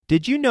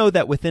Did you know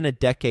that within a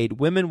decade,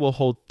 women will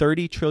hold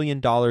 $30 trillion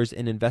in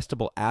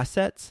investable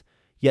assets?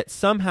 Yet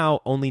somehow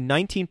only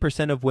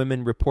 19% of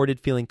women reported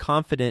feeling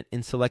confident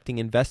in selecting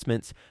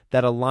investments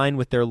that align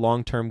with their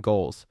long-term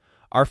goals.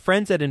 Our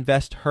friends at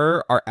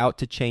InvestHer are out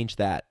to change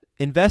that.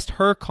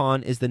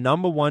 InvestHerCon is the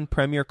 #1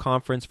 premier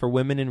conference for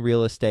women in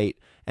real estate,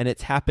 and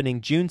it's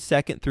happening June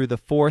 2nd through the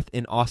 4th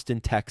in Austin,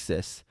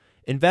 Texas.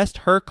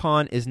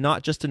 InvestHerCon is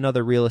not just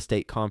another real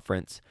estate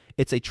conference.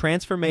 It's a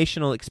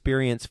transformational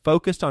experience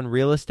focused on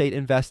real estate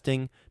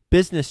investing,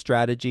 business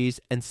strategies,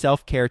 and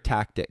self-care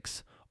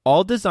tactics,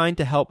 all designed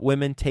to help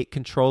women take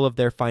control of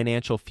their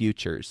financial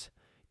futures.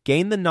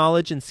 Gain the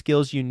knowledge and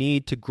skills you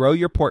need to grow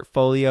your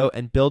portfolio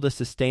and build a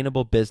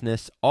sustainable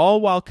business,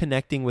 all while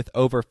connecting with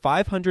over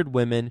 500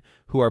 women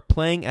who are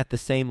playing at the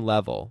same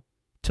level.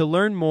 To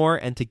learn more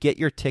and to get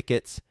your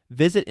tickets,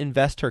 visit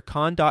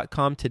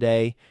InvestHerCon.com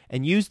today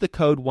and use the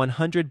code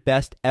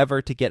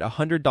 100BESTEVER to get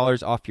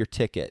 $100 off your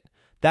ticket.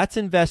 That's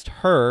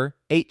InvestHer,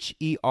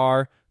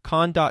 H-E-R,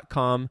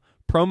 con.com,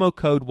 promo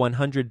code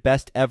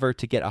 100BESTEVER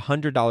to get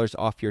 $100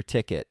 off your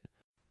ticket.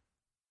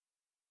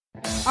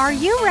 Are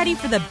you ready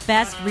for the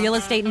best real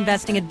estate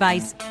investing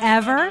advice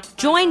ever?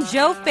 Join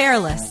Joe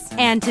Fairless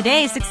and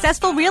today's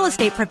successful real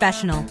estate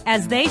professional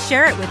as they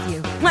share it with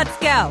you. Let's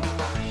go.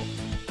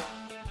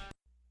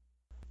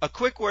 A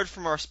quick word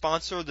from our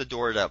sponsor, the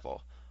Door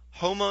Devil.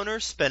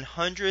 Homeowners spend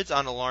hundreds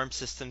on alarm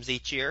systems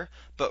each year,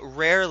 but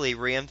rarely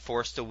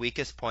reinforce the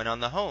weakest point on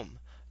the home,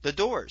 the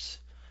doors.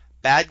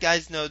 Bad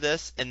guys know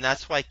this, and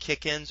that's why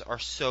kick-ins are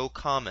so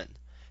common.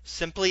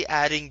 Simply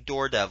adding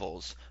Door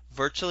Devils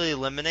virtually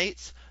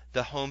eliminates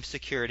the home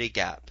security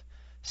gap.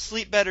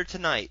 Sleep better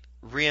tonight.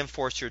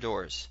 Reinforce your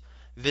doors.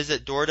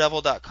 Visit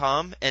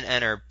doordevil.com and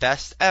enter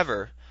Best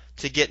Ever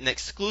to get an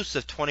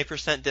exclusive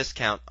 20%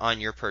 discount on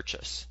your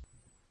purchase.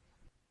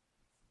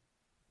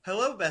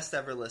 Hello, Best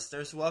Ever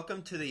listeners.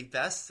 Welcome to the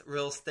Best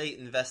Real Estate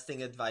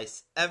Investing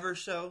Advice Ever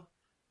show.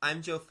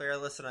 I'm Joe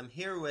Fairless, and I'm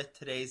here with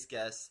today's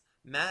guest,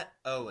 Matt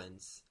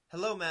Owens.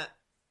 Hello, Matt.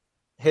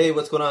 Hey,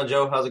 what's going on,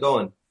 Joe? How's it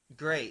going?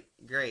 Great.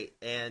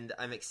 And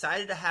I'm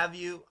excited to have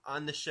you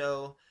on the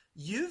show.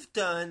 You've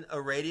done a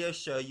radio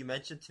show, you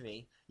mentioned to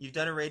me. You've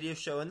done a radio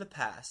show in the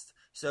past.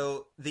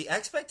 So the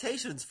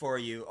expectations for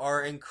you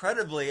are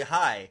incredibly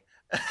high.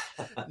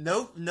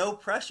 No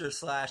pressure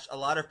 / a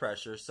lot of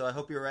pressure. So I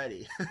hope you're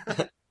ready.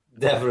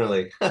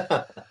 Definitely.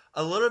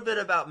 A little bit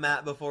about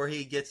Matt before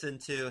he gets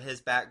into his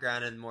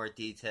background in more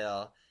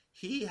detail.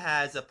 He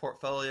has a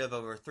portfolio of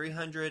over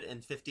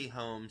 350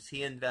 homes.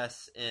 He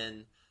invests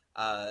in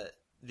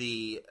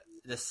the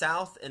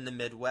South and the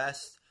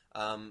Midwest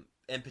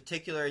in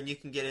particular, and you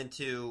can get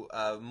into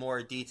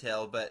more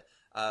detail, but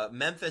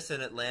Memphis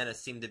and Atlanta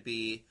seem to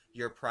be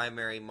your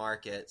primary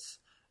markets.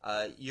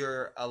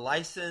 You're a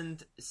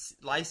licensed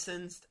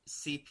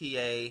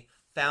CPA,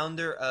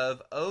 founder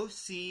of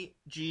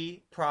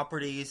OCG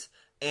Properties,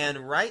 and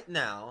right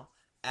now,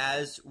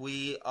 as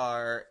we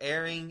are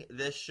airing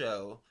this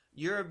show,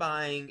 you're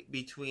buying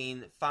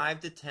between 5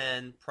 to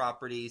 10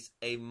 properties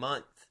a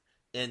month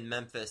in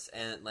Memphis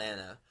and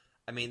Atlanta.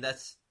 I mean,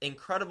 that's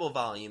incredible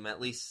volume, at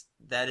least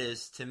that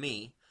is to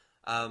me.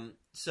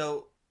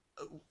 So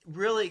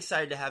really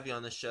excited to have you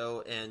on the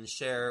show and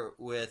share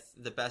with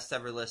the Best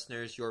Ever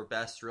listeners your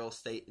best real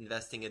estate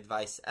investing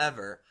advice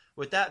ever.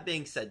 With that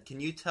being said, can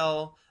you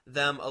tell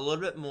them a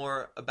little bit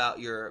more about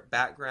your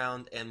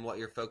background and what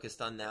you're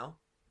focused on now?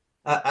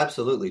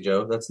 Absolutely,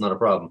 Joe. That's not a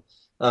problem.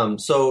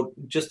 So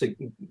just to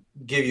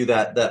give you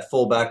that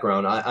full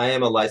background, I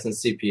am a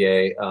licensed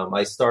CPA.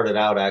 I started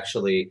out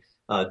actually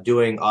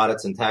doing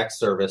audits and tax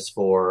service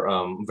for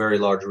very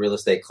large real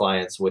estate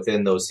clients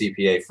within those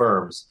CPA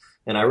firms.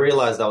 And I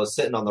realized I was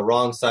sitting on the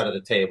wrong side of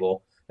the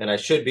table and I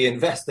should be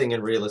investing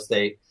in real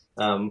estate.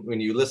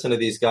 When you listen to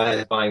these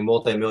guys buying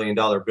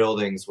multi-million-dollar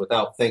buildings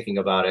without thinking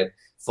about it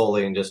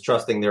fully and just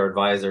trusting their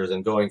advisors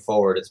and going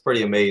forward, it's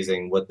pretty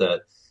amazing what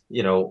the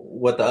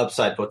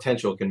upside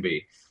potential can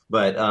be.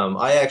 But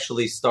I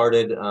actually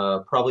started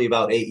probably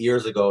about 8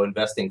 years ago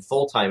investing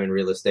full-time in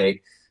real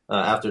estate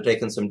after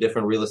taking some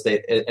different real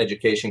estate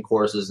education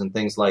courses and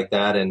things like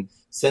that. And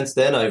since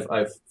then,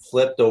 I've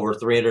flipped over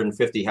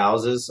 350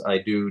 houses. I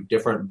do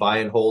different buy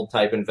and hold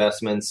type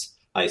investments.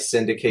 I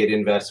syndicate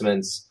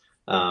investments.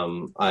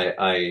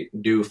 I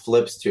do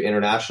flips to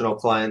international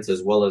clients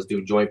as well as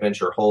do joint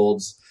venture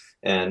holds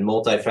and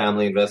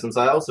multifamily investments.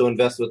 I also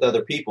invest with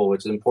other people,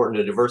 which is important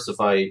to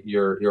diversify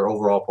your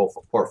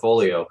overall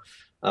portfolio.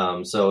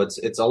 So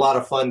it's a lot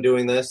of fun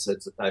doing this.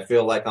 I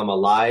feel like I'm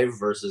alive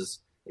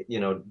versus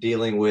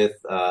dealing with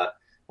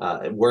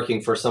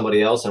working for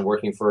somebody else and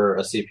working for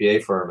a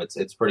CPA firm.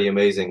 It's pretty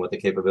amazing what the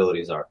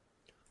capabilities are.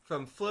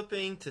 From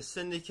flipping to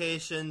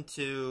syndication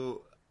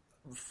to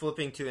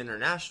flipping to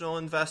international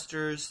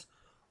investors,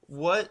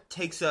 what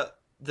takes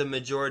up the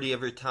majority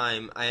of your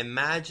time? I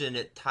imagine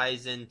it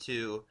ties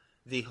into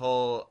the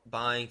whole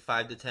buying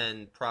 5 to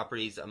 10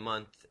 properties a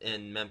month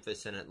in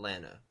Memphis and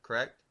Atlanta,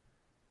 correct?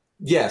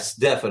 Yes,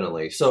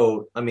 definitely.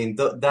 So, I mean,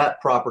 that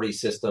property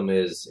system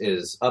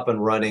is up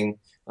and running.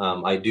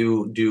 I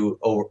do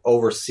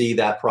oversee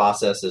that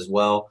process as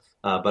well,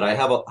 but I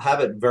have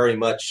it very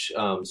much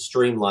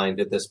streamlined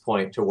at this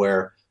point to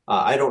where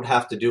I don't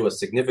have to do a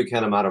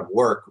significant amount of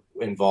work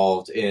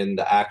involved in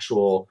the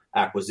actual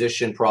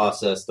acquisition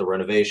process, the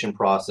renovation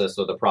process,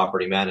 or the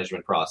property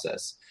management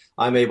process.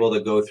 I'm able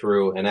to go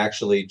through and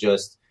actually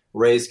just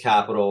raise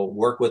capital,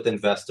 work with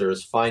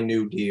investors, find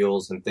new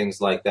deals, and things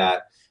like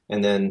that.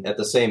 And then at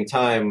the same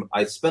time,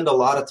 I spend a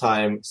lot of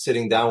time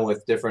sitting down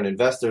with different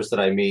investors that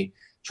I meet,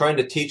 trying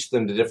to teach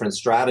them the different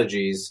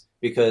strategies,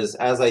 because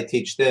as I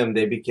teach them,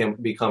 they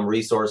become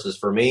resources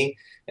for me,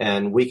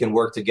 and we can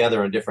work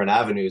together in different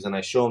avenues. And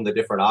I show them the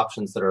different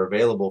options that are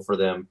available for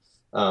them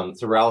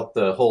throughout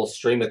the whole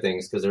stream of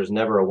things, because there's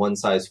never a one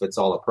size fits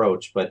all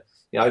approach. But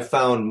I've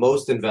found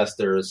most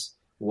investors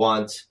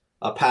want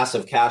a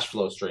passive cash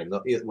flow stream,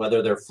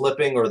 whether they're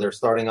flipping or they're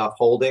starting off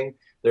holding.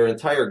 Their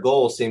entire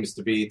goal seems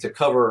to be to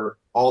cover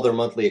all their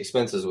monthly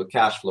expenses with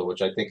cash flow,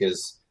 which I think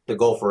is the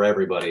goal for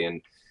everybody.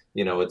 And,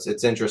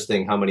 it's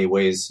interesting how many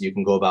ways you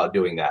can go about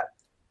doing that.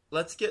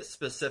 Let's get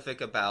specific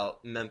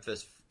about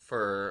Memphis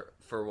for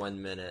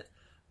 1 minute.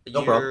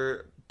 No You're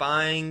problem.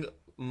 buying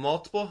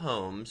multiple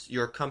homes.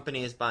 Your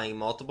company is buying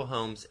multiple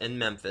homes in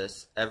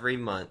Memphis every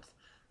month.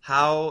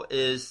 How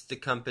is the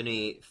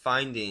company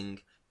finding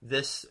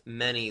this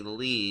many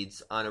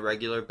leads on a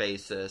regular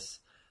basis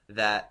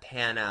that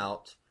pan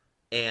out?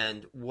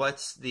 And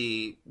what's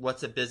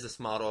a business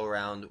model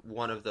around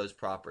one of those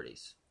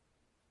properties?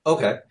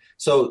 Okay.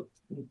 So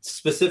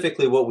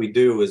specifically what we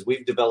do is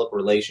we've developed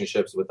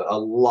relationships with a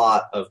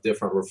lot of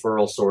different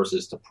referral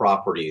sources to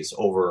properties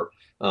over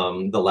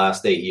the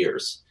last 8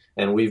 years.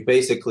 And we've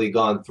basically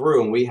gone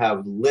through and we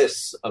have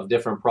lists of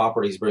different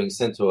properties being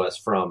sent to us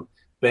from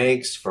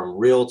banks, from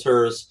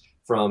realtors,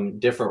 from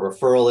different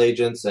referral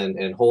agents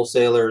and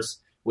wholesalers.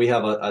 We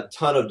have a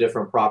ton of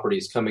different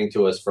properties coming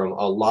to us from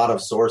a lot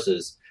of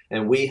sources.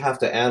 And we have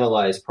to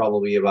analyze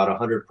probably about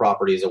 100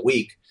 properties a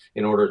week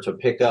in order to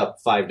pick up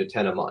 5 to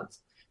 10 a month.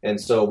 And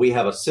so we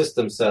have a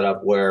system set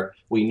up where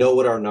we know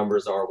what our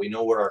numbers are. We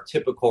know what our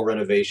typical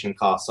renovation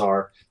costs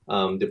are,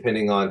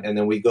 depending on, and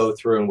then we go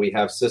through and we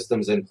have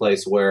systems in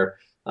place where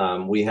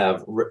we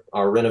have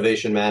our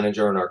renovation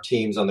manager and our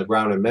teams on the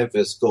ground in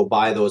Memphis go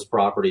buy those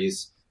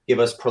properties, give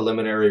us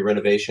preliminary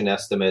renovation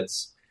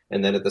estimates.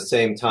 And then at the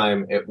same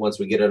time, once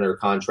we get under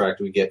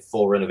contract, we get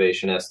full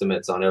renovation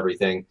estimates on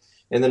everything.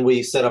 And then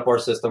we set up our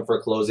system for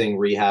closing,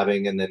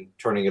 rehabbing, and then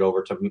turning it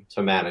over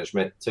to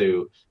management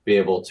to be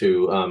able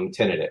to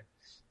tenant it.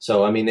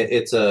 So, I mean,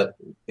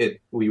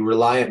 we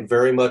rely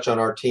very much on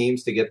our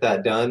teams to get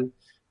that done,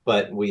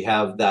 but we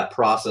have that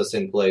process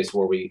in place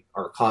where we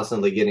are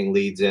constantly getting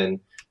leads in,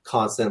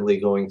 constantly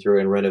going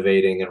through and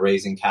renovating and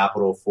raising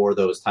capital for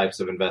those types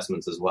of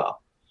investments as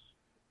well.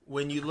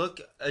 When you look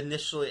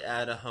initially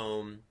at a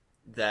home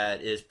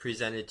that is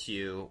presented to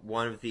you,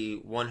 one of the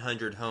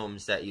 100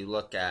 homes that you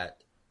look at,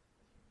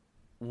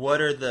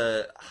 what are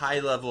the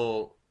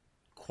high-level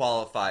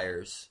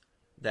qualifiers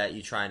that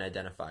you try and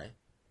identify?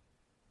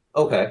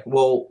 Okay,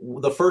 well,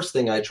 the first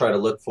thing I try to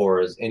look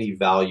for is any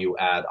value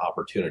add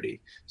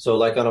opportunity. So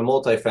like on a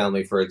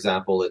multifamily, for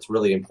example, it's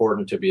really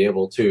important to be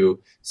able to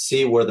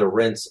see where the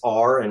rents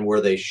are and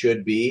where they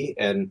should be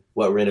and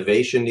what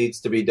renovation needs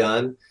to be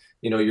done.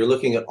 You're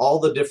looking at all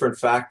the different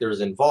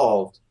factors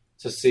involved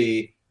to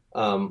see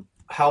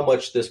how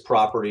much this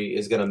property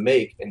is going to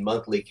make in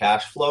monthly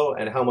cash flow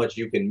and how much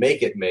you can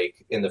make it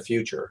make in the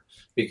future,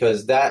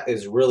 because that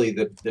is really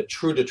the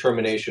true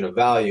determination of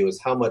value, is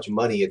how much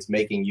money it's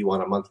making you on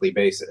a monthly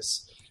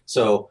basis.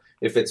 So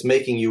if it's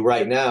making you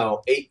right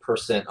now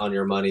 8% on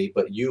your money,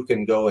 but you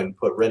can go and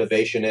put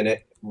renovation in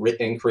it,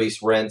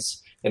 increase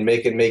rents, and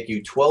make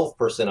you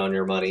 12% on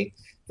your money,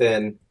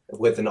 then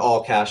with an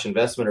all cash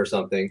investment or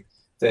something,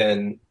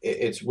 then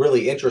it's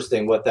really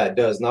interesting what that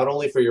does, not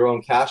only for your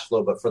own cash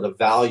flow, but for the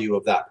value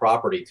of that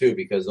property too,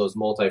 because those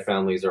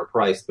multifamilies are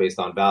priced based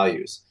on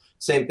values.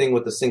 Same thing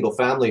with the single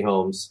family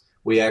homes.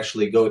 We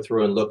actually go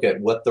through and look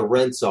at what the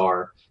rents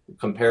are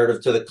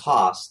comparative to the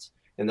cost.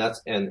 And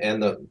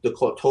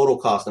the total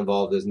cost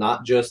involved is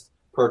not just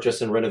purchase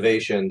and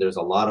renovation. There's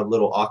a lot of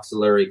little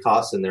auxiliary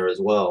costs in there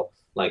as well,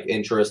 like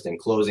interest and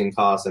closing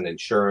costs and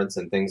insurance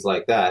and things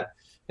like that.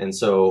 And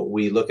so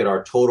we look at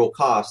our total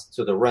cost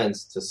to the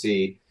rents to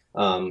see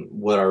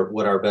what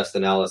our best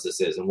analysis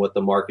is and what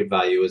the market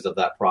value is of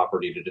that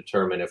property to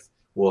determine if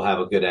we'll have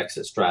a good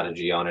exit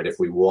strategy on it if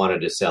we wanted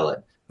to sell it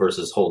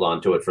versus hold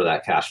on to it for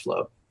that cash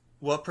flow.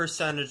 What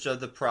percentage of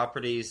the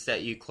properties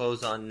that you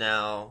close on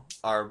now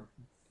are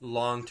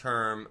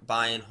long-term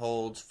buy and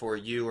holds for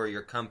you or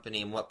your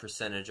company, and what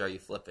percentage are you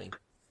flipping?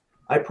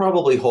 I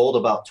probably hold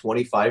about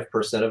 25%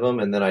 of them,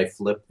 and then I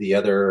flip the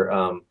other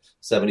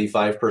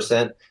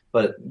 75%.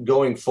 But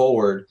going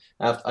forward,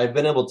 I've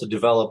been able to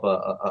develop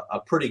a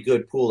pretty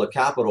good pool of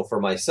capital for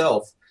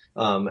myself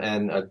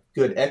and a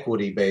good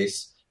equity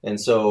base And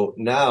so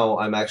now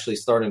I'm actually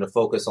starting to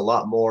focus a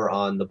lot more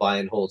on the buy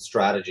and hold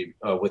strategy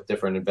with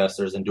different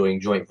investors and doing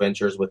joint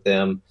ventures with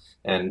them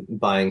and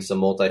buying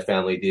some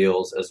multifamily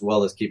deals, as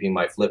well as keeping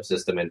my flip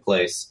system in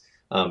place.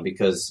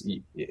 Because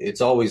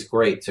it's always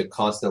great to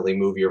constantly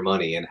move your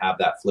money and have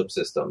that flip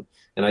system.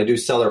 And I do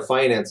seller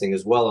financing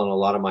as well on a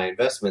lot of my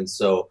investments.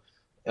 So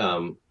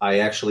I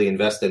actually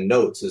invest in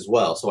notes as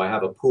well. So I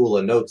have a pool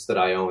of notes that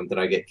I own that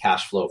I get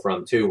cash flow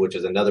from too, which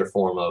is another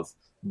form of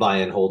buy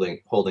and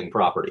holding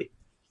property.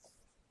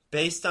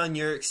 Based on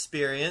your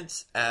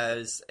experience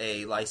as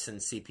a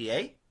licensed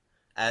CPA,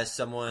 as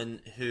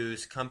someone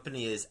whose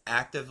company is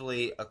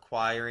actively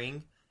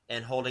acquiring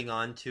and holding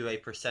on to a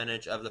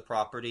percentage of the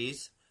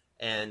properties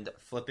and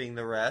flipping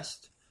the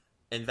rest,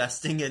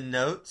 investing in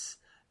notes,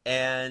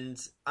 and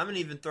I'm going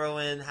to even throw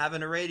in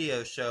having a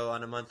radio show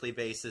on a monthly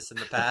basis in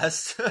the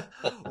past.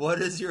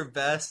 What is your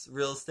best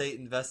real estate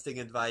investing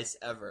advice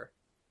ever?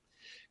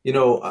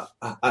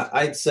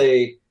 I'd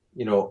say,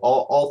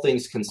 all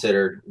things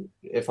considered,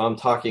 if I'm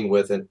talking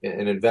with an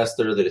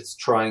investor that is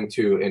trying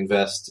to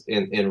invest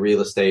in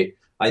real estate,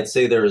 I'd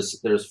say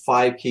there's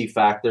 5 key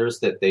factors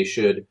that they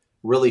should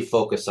really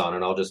focus on,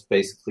 and I'll just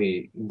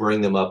basically bring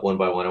them up one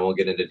by one. I won't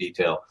get into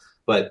detail,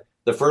 but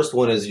the first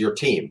one is your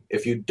team.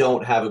 If you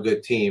don't have a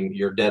good team,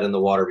 you're dead in the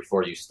water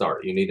before you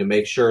start. You need to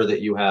make sure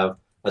that you have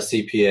a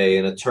CPA,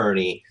 an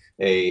attorney,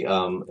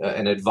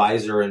 an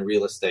advisor in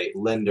real estate,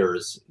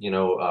 lenders,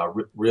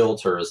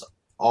 realtors,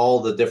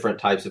 all the different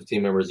types of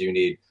team members you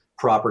need.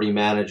 Property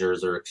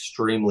managers are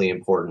extremely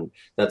important.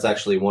 That's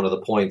actually one of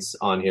the points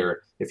on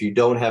here. If you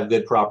don't have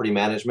good property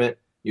management,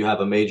 you have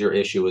a major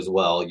issue as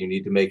well. You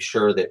need to make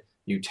sure that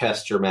you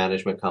test your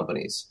management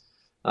companies.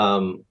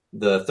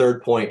 The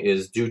third point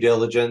is due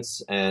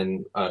diligence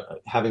and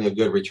having a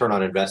good return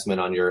on investment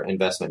on your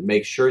investment.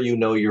 Make sure you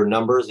know your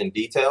numbers in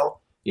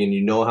detail and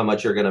you know how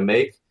much you're going to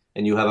make,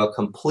 and you have a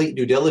complete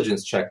due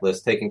diligence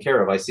checklist taken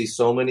care of. I see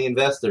so many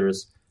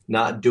investors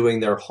not doing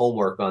their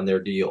homework on their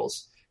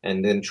deals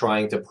and then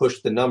trying to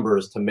push the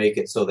numbers to make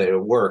it so that it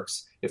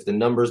works. If the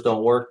numbers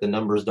don't work, the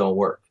numbers don't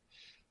work.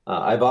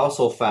 I've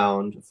also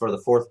found, for the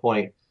fourth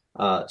point,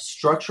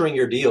 structuring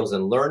your deals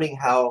and learning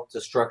how to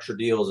structure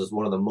deals is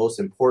one of the most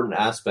important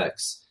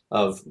aspects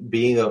of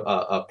being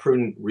a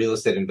prudent real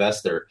estate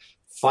investor.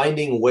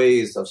 Finding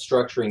ways of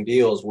structuring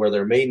deals where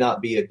there may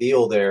not be a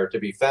deal there to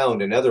be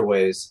found in other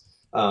ways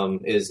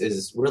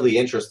is really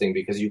interesting,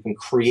 because you can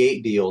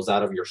create deals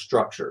out of your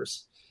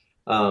structures.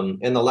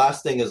 And the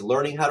last thing is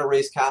learning how to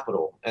raise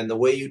capital. And the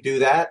way you do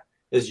that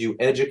is you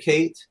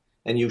educate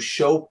and you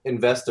show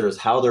investors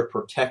how they're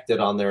protected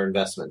on their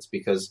investments,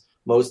 because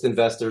most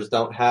investors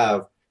don't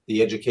have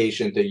the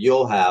education that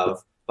you'll have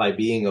by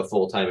being a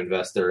full-time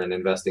investor and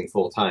investing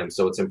full-time.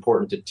 So it's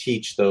important to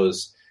teach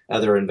those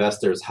other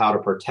investors how to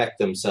protect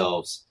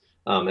themselves.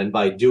 And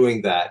by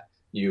doing that,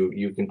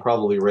 you can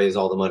probably raise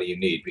all the money you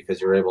need, because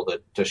you're able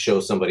to show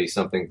somebody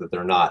something that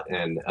they're not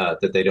and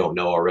that they don't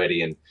know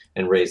already,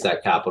 and raise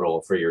that capital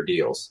for your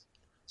deals.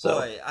 So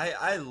Boy,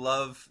 I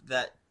love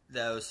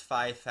those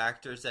 5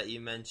 factors that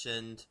you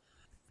mentioned.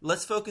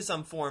 Let's focus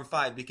on 4 and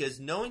 5, because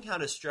knowing how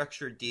to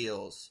structure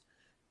deals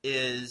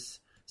is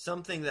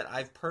something that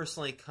I've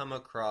personally come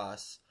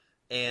across.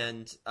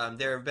 And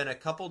there have been a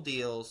couple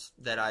deals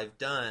that I've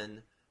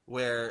done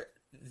where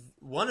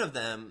one of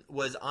them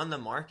was on the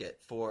market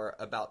for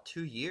about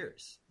 2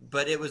 years,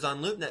 but it was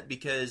on LoopNet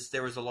because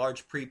there was a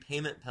large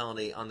prepayment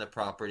penalty on the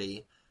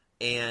property,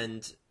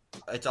 and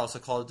it's also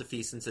called a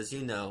defeasance, as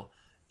you know,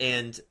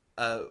 and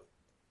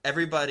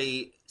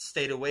everybody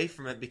stayed away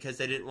from it because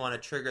they didn't want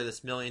to trigger this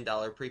 $1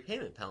 million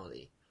prepayment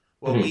penalty.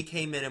 Well, we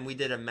came in and we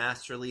did a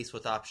master lease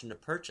with option to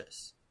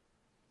purchase.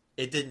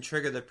 It didn't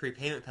trigger the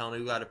prepayment penalty.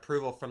 We got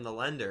approval from the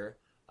lender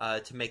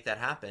to make that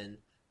happen.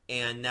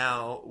 And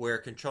now we're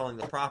controlling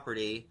the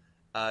property.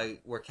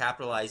 We're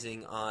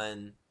capitalizing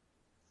on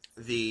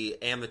the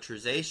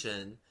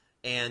amortization,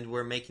 and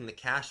we're making the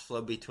cash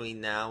flow between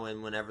now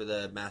and whenever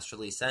the master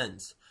lease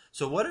ends.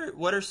 So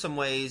what are some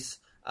ways,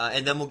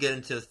 and then we'll get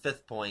into the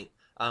 5th point,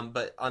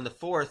 but on the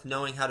 4th,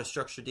 knowing how to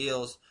structure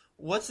deals,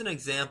 what's an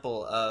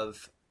example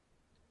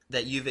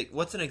that you've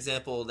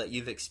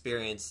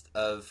experienced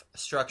of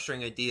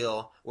structuring a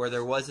deal where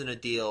there wasn't a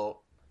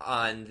deal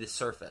on the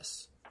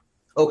surface?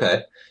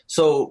 Okay,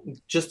 so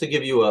just to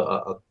give you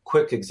a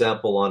quick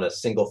example on a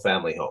single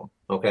family home,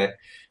 okay?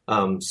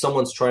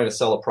 Someone's trying to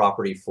sell a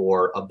property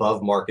for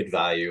above market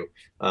value.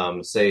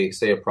 Say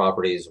a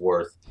property is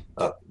worth,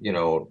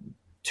 $200,000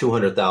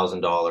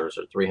 or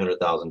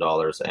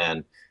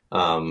 $300,000,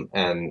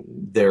 and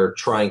they're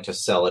trying to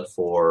sell it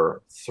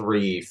for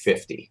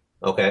 $350,000,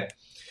 okay?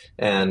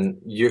 And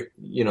you're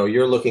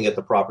looking at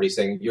the property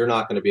saying you're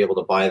not going to be able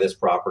to buy this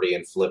property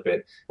and flip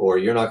it, or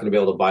you're not going to be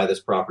able to buy this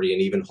property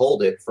and even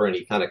hold it for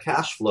any kind of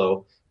cash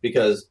flow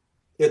because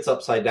it's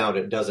upside down.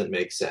 It doesn't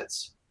make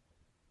sense.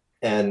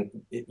 And,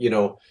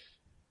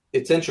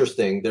 it's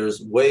interesting.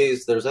 There's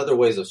other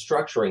ways of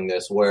structuring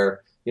this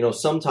where,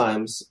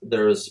 sometimes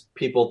there's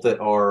people that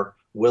are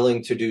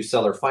willing to do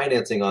seller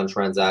financing on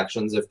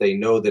transactions if they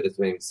know that it's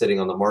been sitting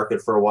on the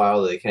market for a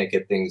while, they can't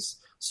get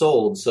things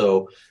sold.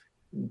 So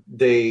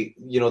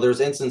there's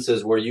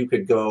instances where you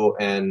could go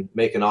and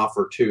make an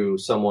offer to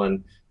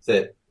someone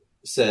that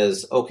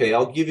says, okay,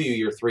 I'll give you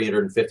your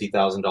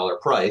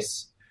 $350,000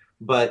 price,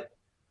 but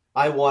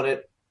I want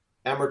it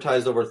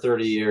amortized over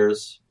 30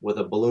 years with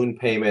a balloon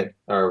payment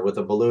or with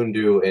a balloon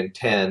due in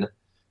 10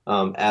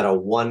 at a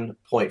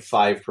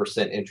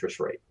 1.5% interest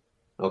rate.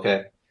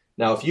 Okay.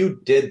 Now, if you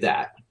did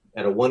that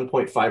at a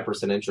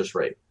 1.5% interest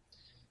rate,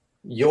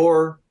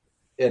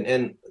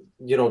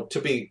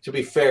 to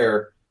be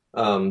fair,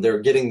 they're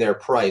getting their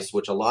price,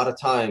 which a lot of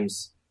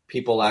times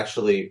people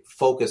actually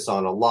focus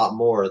on a lot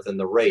more than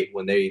the rate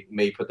when they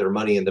may put their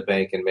money in the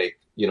bank and make,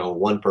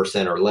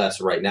 1% or less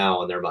right now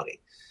on their money.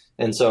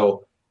 And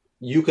so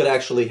you could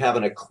actually have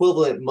an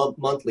equivalent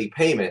monthly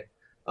payment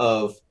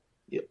of,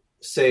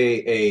 say,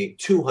 a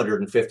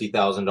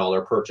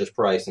 $250,000 purchase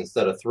price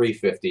instead of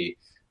 $350,000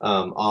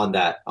 on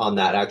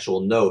that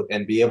actual note,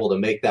 and be able to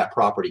make that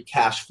property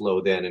cash flow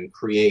then and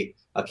create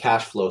a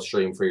cash flow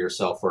stream for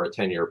yourself for a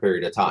 10-year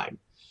period of time.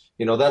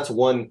 That's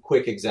one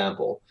quick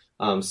example.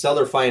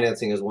 Seller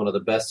financing is one of the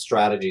best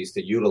strategies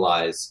to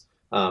utilize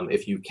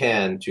if you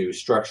can, to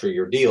structure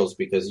your deals,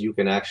 because you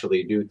can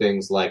actually do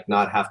things like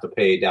not have to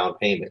pay down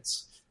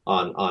payments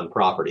on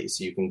properties.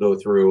 You can go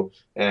through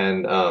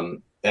and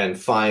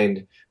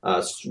find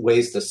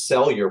ways to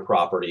sell your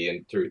property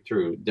and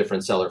through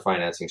different seller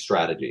financing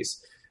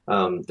strategies.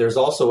 There's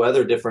also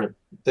other different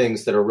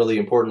things that are really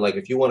important. Like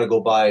if you want to go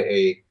buy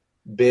a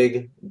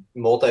big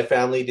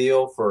multifamily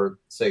deal for,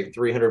 say,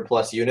 300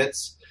 plus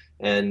units,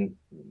 and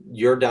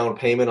your down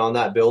payment on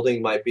that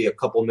building might be a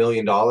couple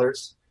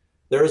 $1,000,000,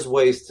 there's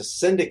ways to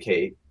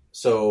syndicate.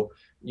 So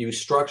you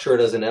structure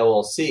it as an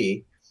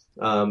LLC,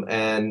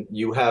 and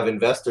you have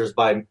investors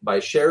buy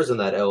shares in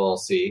that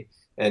LLC,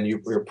 and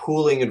you're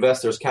pooling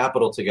investors'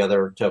 capital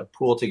together to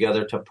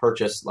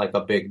purchase like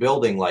a big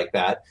building like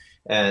that.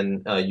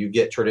 And you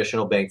get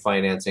traditional bank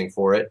financing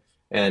for it.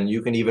 And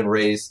you can even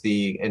raise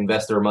the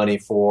investor money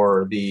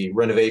for the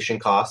renovation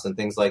costs and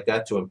things like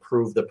that to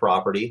improve the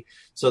property.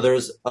 So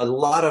there's a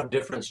lot of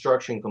different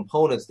structuring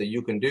components that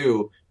you can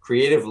do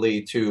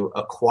creatively to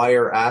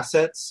acquire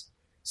assets,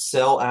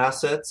 sell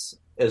assets,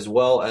 as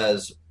well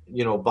as,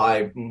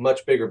 buy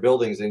much bigger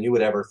buildings than you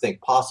would ever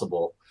think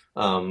possible,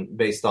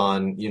 based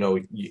on,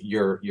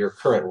 your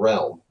current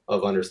realm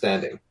of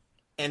understanding.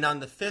 And on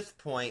the fifth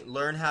point,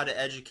 learn how to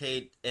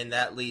educate, and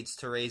that leads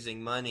to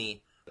raising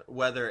money,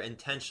 whether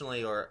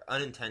intentionally or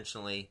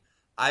unintentionally.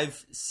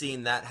 I've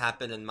seen that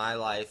happen in my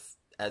life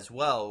as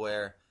well,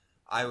 where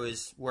I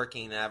was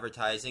working in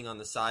advertising on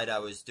the side. I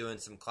was doing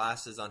some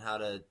classes on how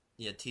to,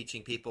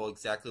 teaching people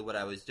exactly what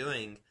I was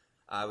doing.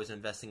 I was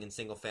investing in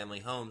single family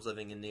homes,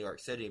 living in New York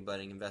City, but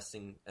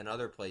investing in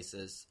other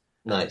places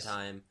at the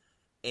time.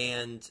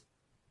 And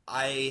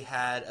I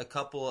had a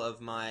couple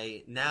of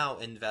my now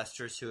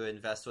investors who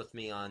invest with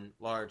me on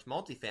large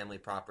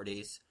multifamily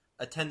properties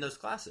attend those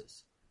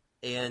classes.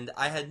 And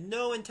I had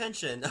no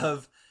intention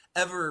of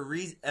ever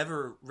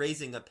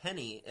raising a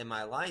penny in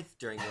my life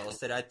during real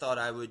estate. I thought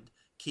I would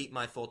keep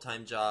my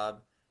full-time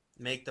job,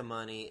 make the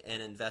money,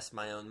 and invest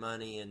my own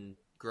money and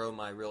grow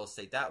my real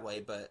estate that way.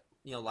 But,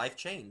 life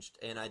changed,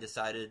 and I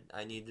decided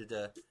I needed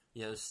to,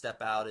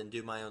 step out and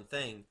do my own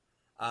thing.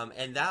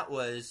 And that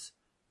was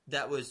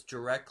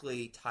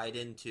directly tied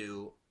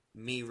into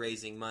me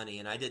raising money,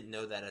 and I didn't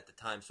know that at the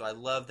time. So I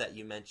love that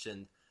you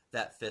mentioned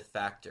that fifth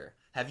factor.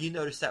 Have you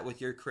noticed that with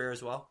your career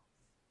as well?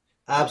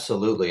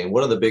 Absolutely. And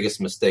one of the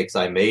biggest mistakes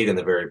I made in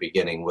the very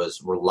beginning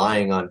was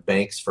relying on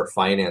banks for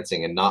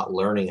financing and not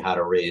learning how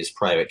to raise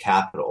private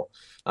capital.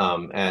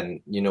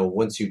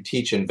 Once you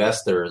teach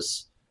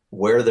investors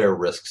where their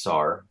risks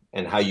are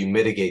and how you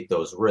mitigate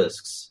those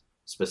risks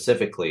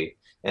specifically,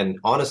 and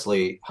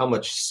honestly, how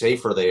much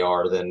safer they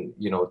are than,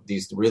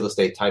 these real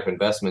estate type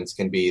investments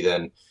can be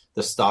than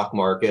the stock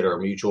market or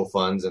mutual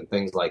funds and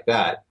things like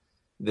that,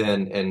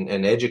 then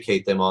and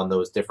educate them on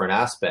those different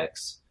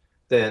aspects,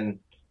 then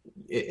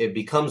it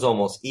becomes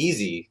almost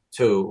easy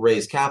to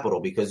raise capital,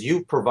 because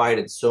you've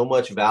provided so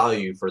much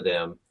value for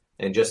them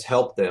and just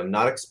help them,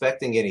 not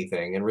expecting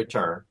anything in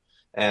return.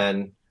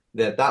 And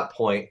at that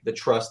point, the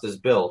trust is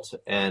built,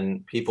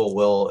 and people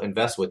will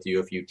invest with you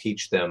if you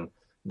teach them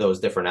those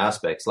different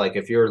aspects. Like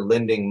if you're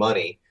lending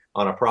money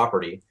on a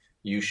property,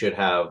 you should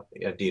have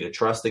a deed of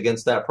trust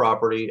against that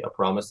property, a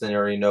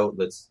promissory note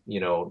that's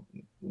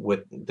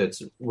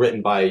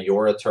written by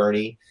your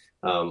attorney,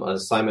 an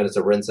assignment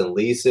of rents and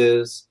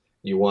leases.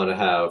 You want to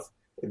have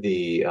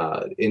the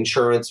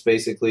insurance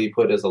basically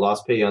put as a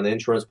loss pay on the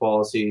insurance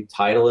policy,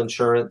 title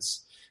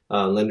insurance,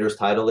 lender's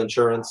title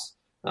insurance,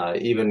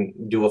 even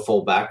do a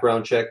full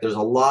background check. There's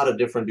a lot of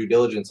different due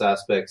diligence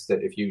aspects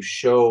that if you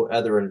show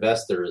other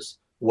investors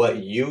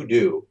what you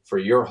do for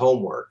your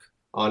homework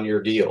on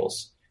your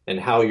deals and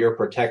how you're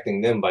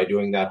protecting them by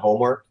doing that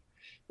homework,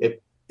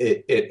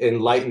 it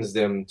enlightens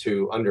them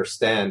to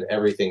understand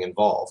everything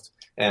involved.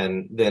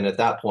 And then at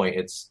that point,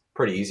 it's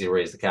pretty easy to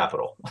raise the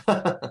capital.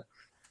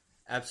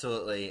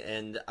 Absolutely.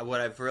 And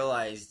what I've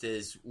realized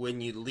is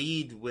when you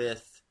lead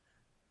with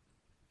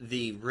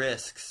the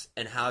risks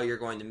and how you're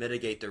going to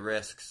mitigate the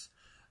risks,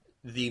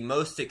 the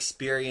most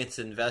experienced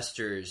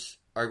investors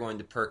are going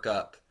to perk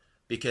up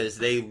because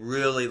they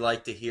really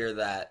like to hear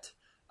that.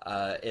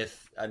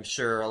 If I'm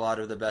sure a lot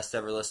of the best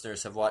ever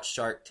listeners have watched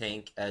Shark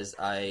Tank, as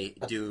I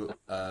do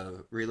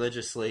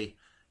religiously,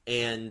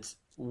 and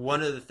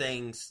one of the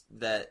things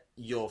that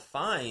you'll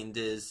find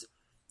is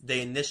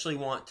they initially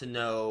want to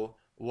know,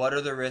 what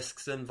are the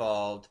risks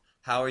involved?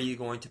 How are you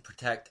going to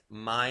protect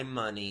my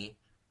money?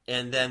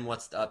 And then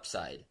what's the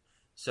upside?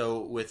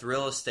 So with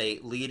real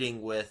estate,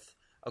 leading with,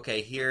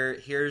 okay,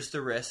 here's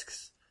the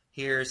risks.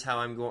 Here's how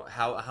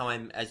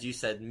I'm, as you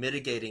said,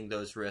 mitigating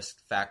those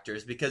risk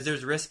factors, because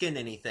there's risk in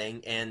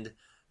anything, and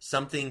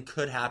something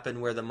could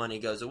happen where the money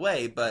goes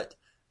away. But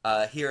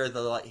here's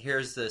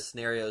the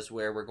scenarios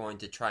where we're going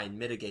to try and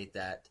mitigate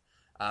that,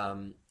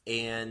 and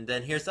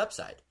then here's the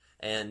upside.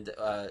 And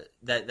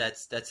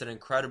that's an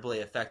incredibly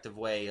effective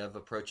way of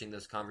approaching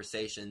those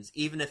conversations,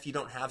 even if you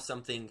don't have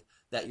something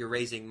that you're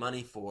raising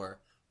money for,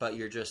 but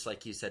you're just,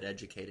 like you said,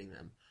 educating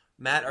them.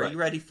 Matt, are you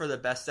ready for the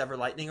best ever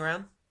lightning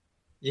round?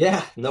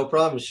 Yeah, no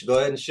problem. Go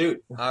ahead and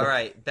shoot. All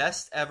right.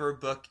 Best ever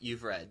book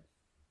you've read?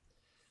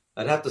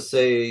 I'd have to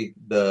say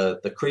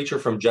the Creature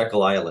from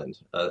Jekyll Island.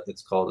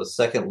 It's called A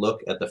Second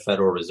Look at the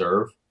Federal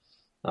Reserve.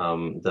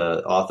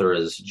 The author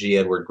is G.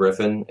 Edward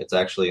Griffin. It's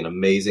actually an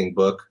amazing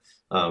book.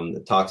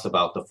 It talks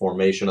about the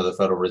formation of the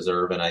Federal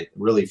Reserve, and I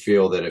really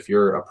feel that if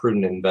you're a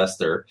prudent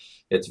investor,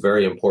 it's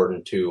very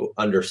important to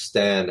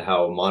understand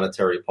how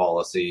monetary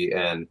policy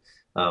and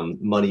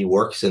money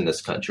works in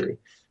this country.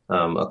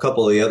 A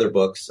couple of the other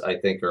books I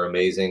think are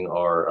amazing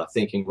are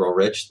Think and Grow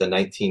Rich, the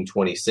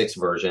 1926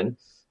 version.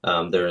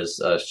 There's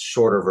a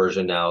shorter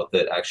version now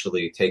that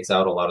actually takes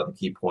out a lot of the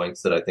key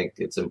points that I think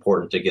it's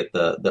important to get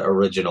the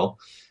original.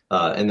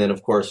 And then,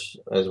 of course,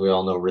 as we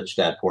all know, Rich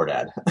Dad, Poor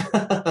Dad.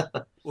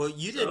 Well,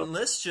 you didn't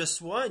list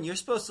just one. You're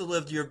supposed to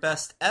live your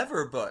best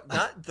ever book,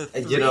 not the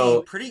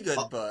three pretty good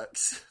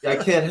books. I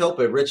can't help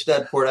it. Rich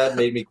Dad, Poor Dad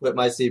made me quit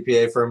my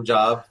CPA firm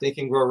job. Think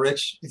and Grow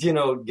Rich,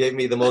 gave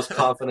me the most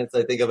confidence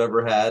I think I've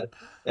ever had.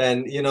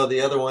 And,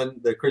 the other one,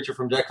 The Creature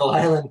from Jekyll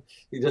Island,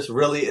 he just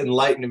really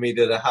enlightened me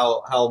to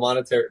how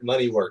monetary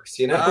money works,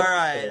 All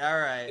right.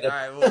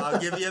 Well, I'll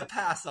give you a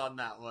pass on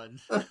that one.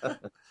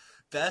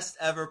 Best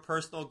ever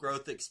personal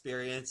growth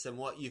experience and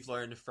what you've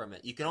learned from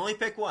it. You can only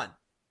pick one.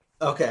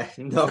 Okay,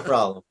 no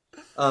problem.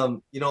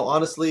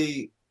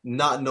 Honestly,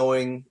 not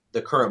knowing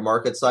the current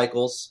market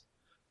cycles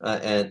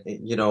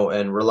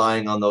and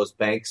relying on those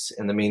banks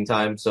in the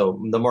meantime.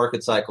 So the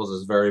market cycles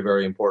is very,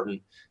 very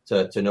important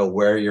to know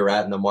where you're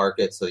at in the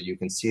market so you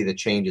can see the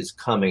changes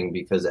coming,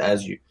 because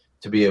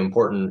to be an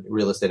important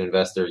real estate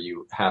investor,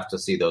 you have to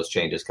see those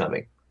changes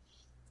coming.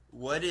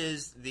 What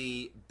is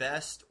the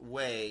best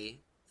way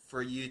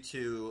for you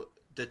to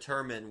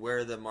determine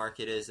where the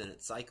market is in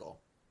its cycle?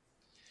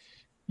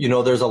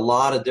 There's a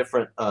lot of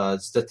different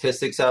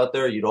statistics out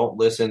there. You don't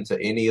listen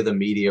to any of the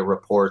media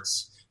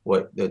reports.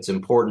 What's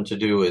important to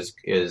do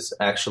is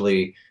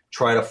actually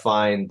try to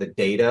find the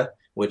data,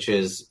 which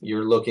is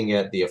you're looking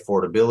at the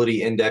affordability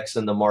index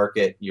in the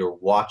market. You're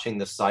watching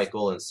the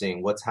cycle and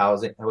seeing what's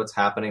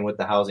happening with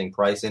the housing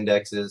price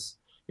indexes.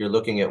 You're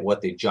looking at what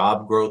the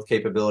job growth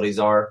capabilities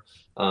are.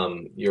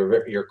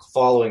 You're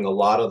following a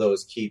lot of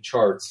those key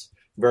charts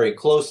very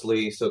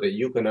closely so that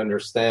you can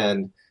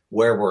understand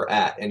where we're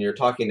at. And you're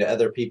talking to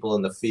other people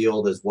in the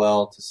field as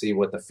well to see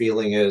what the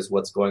feeling is,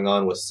 what's going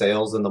on with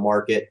sales in the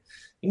market,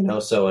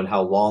 and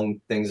how long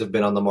things have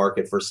been on the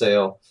market for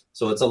sale.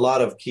 So it's a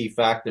lot of key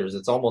factors.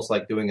 It's almost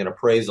like doing an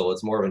appraisal.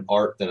 It's more of an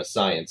art than a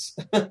science.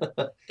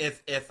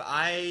 If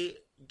I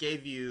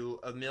gave you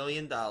 $1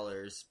 million,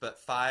 but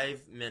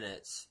 5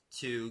 minutes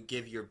to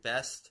give your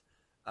best,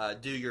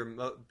 do your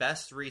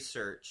best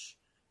research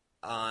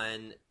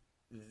on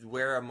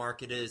where a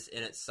market is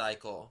in its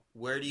cycle,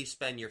 where do you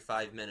spend your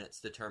 5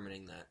 minutes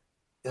determining that?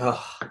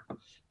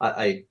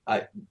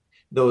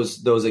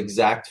 Those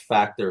exact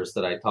factors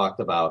that I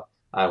talked about,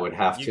 I would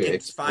have to. You can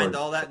find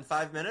all that in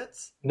 5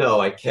 minutes? No,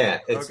 I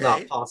can't. It's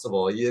not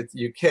possible.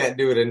 You can't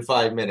do it in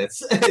 5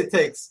 minutes.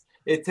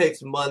 It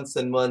takes months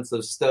and months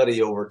of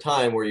study over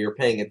time where you're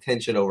paying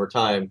attention over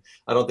time.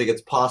 I don't think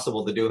it's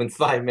possible to do in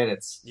 5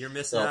 minutes. You're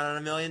missing out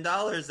on $1 million.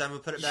 I'm going to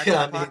put it back in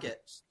my pocket.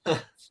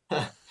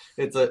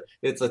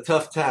 It's a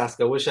tough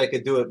task. I wish I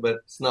could do it, but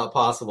it's not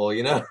possible,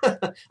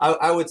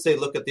 I would say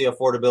look at the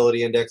affordability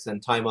index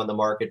and time on the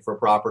market for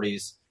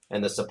properties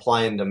and the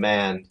supply and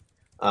demand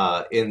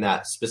in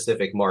that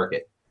specific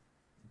market.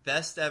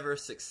 Best ever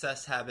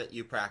success habit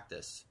you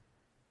practice?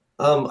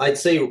 I'd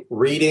say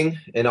reading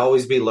and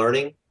always be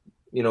learning.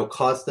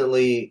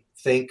 Constantly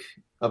think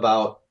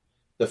about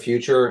the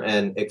future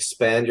and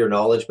expand your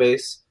knowledge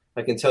base.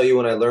 I can tell you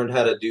when I learned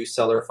how to do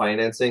seller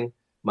financing,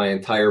 my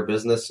entire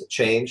business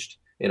changed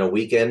in a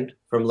weekend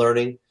from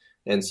learning.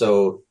 And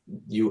so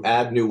you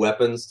add new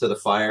weapons to the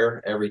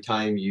fire every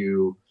time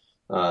you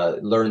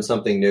learn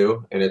something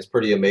new. And it's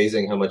pretty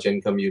amazing how much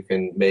income you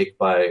can make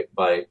by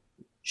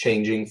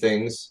changing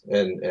things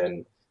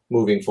and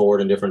moving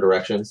forward in different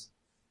directions.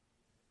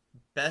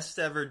 Best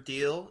ever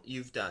deal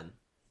you've done?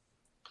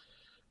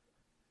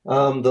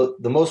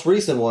 The most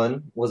recent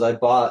one was I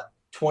bought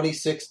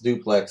 26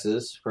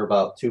 duplexes for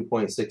about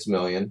 2.6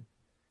 million,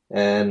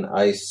 and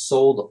I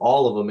sold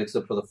all of them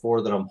except for the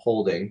four that I'm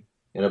holding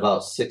in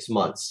about 6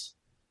 months.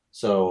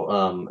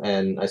 So,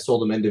 and I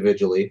sold them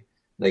individually.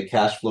 They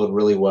cash flowed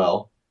really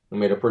well. I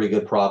made a pretty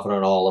good profit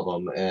on all of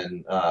them,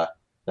 and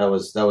that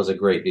was a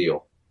great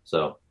deal.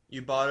 So,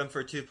 You bought them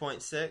for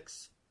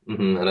 2.6?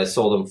 and I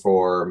sold them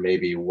for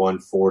maybe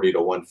 140 to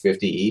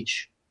 150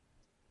 each.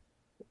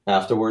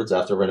 Afterwards,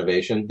 after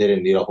renovation, they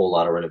didn't need a whole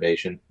lot of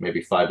renovation,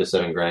 maybe 5 to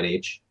 7 grand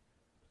each.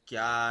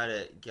 Got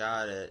it,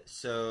 got it.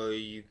 So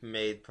you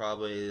made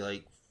probably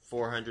like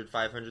 400,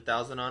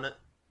 500,000 on it?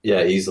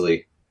 Yeah,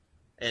 easily.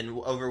 And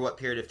over what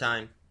period of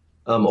time?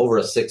 Over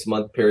a 6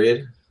 month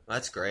period.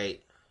 That's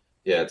great.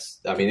 Yeah,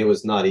 I mean, it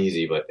was not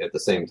easy, but at the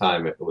same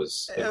time, it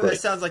was It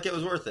sounds like it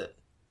was worth it.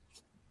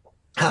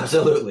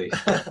 Absolutely.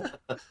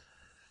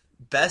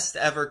 Best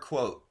ever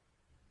quote.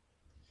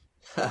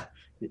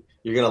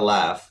 You're gonna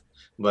laugh,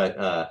 but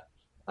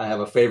I have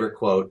a favorite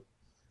quote.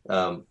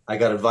 I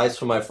got advice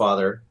from my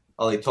father.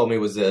 All he told me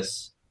was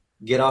this: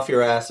 "Get off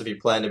your ass if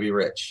you plan to be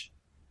rich."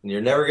 And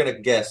you're never gonna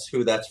guess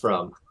who that's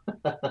from.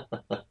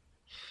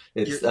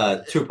 It's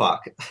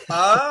Tupac.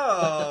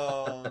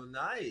 Oh,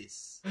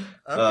 nice.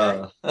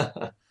 Okay.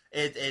 Uh,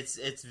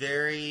 It's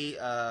very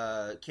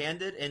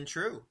candid and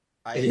true.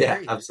 I yeah,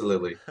 agree.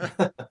 absolutely.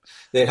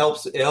 It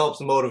helps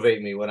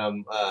motivate me when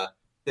I'm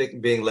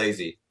being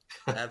lazy.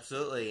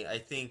 Absolutely. I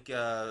think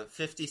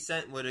 50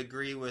 Cent would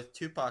agree with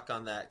Tupac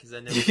on that because I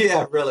know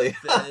Yeah, really.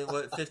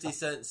 what 50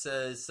 Cent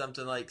says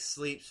something like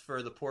sleeps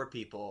for the poor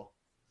people.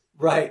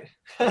 Right.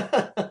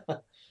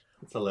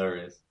 It's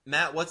hilarious.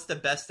 Matt, what's the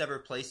best ever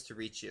place to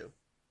reach you?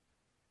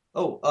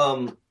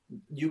 Oh,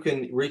 you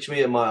can reach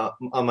me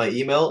on my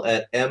email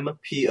at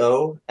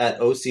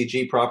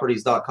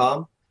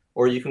mpo@ocgproperties.com,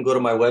 or you can go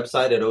to my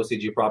website at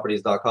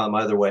ocgproperties.com.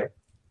 Either way.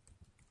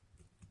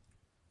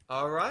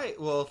 All right.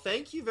 Well,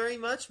 thank you very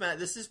much, Matt.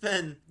 This has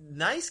been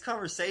nice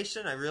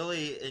conversation. I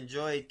really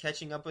enjoyed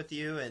catching up with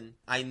you, and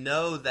I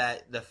know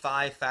that the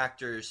 5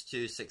 factors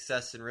to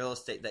success in real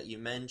estate that you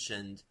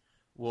mentioned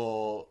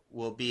will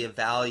be of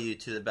value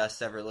to the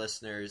best ever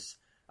listeners.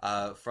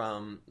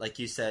 From, like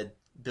you said,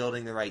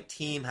 building the right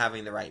team,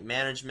 having the right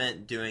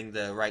management, doing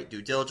the right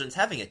due diligence,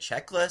 having a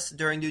checklist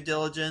during due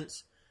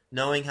diligence,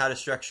 knowing how to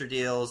structure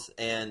deals,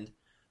 and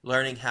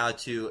learning how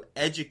to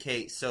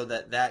educate so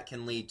that that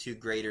can lead to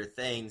greater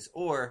things.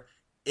 Or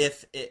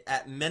if it,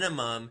 at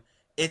minimum,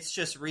 it's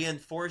just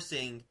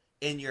reinforcing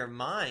in your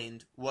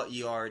mind what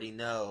you already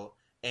know,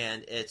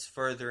 and it's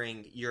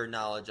furthering your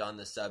knowledge on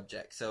the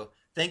subject. So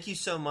thank you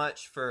so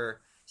much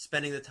for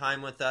spending the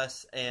time with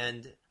us,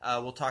 and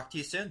we'll talk to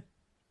you soon.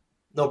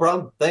 No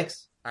problem.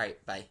 Thanks. All right,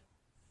 bye.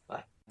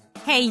 Bye.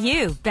 Hey,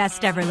 you,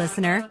 best ever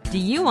listener. Do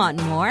you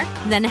want more?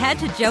 Then head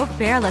to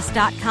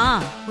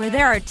joefairless.com, where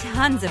there are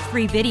tons of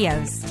free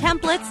videos,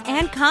 templates,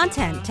 and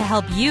content to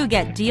help you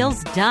get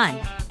deals done.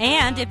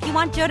 And if you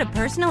want Joe to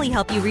personally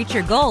help you reach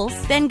your goals,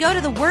 then go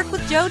to the Work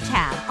with Joe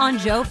tab on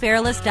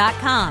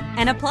joefairless.com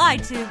and apply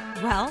to,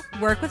 well,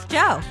 work with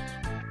Joe.